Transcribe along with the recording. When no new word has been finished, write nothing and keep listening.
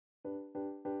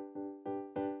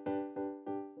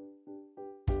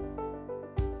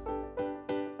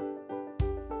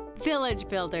Village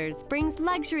Builders brings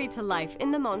luxury to life in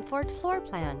the Montfort floor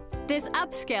plan. This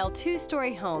upscale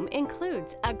two-story home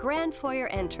includes a grand foyer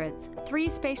entrance, 3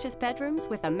 spacious bedrooms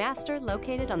with a master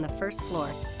located on the first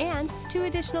floor, and 2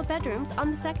 additional bedrooms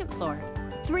on the second floor,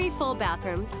 3 full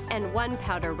bathrooms and 1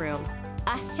 powder room,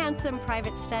 a handsome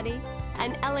private study,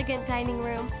 an elegant dining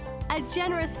room, a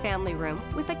generous family room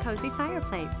with a cozy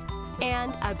fireplace,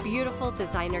 and a beautiful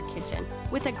designer kitchen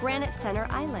with a granite center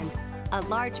island, a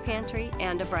large pantry,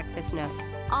 and a breakfast nook.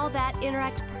 All that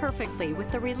interact perfectly with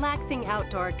the relaxing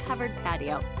outdoor covered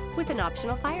patio with an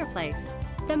optional fireplace.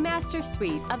 The master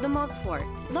suite of the Montfort,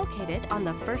 located on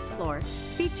the first floor,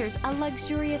 features a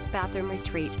luxurious bathroom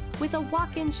retreat with a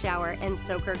walk-in shower and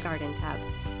soaker garden tub,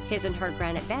 his and her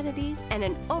granite vanities, and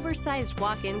an oversized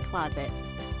walk-in closet.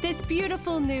 This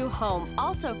beautiful new home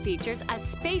also features a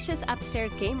spacious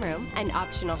upstairs game room, an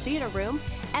optional theater room,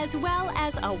 as well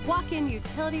as a walk-in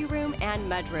utility room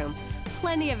and mudroom,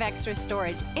 plenty of extra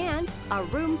storage, and a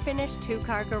room-finished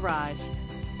 2-car garage.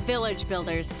 Village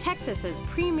Builders, Texas's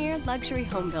premier luxury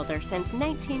home builder since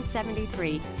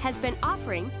 1973, has been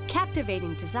offering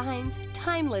captivating designs,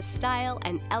 timeless style,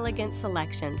 and elegant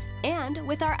selections. And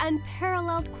with our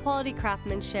unparalleled quality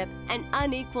craftsmanship and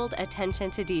unequaled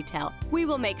attention to detail, we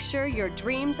will make sure your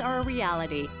dreams are a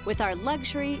reality with our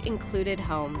luxury included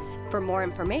homes. For more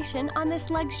information on this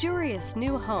luxurious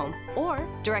new home or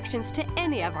directions to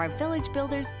any of our Village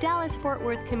Builders Dallas-Fort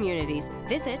Worth communities,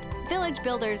 visit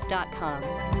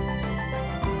villagebuilders.com.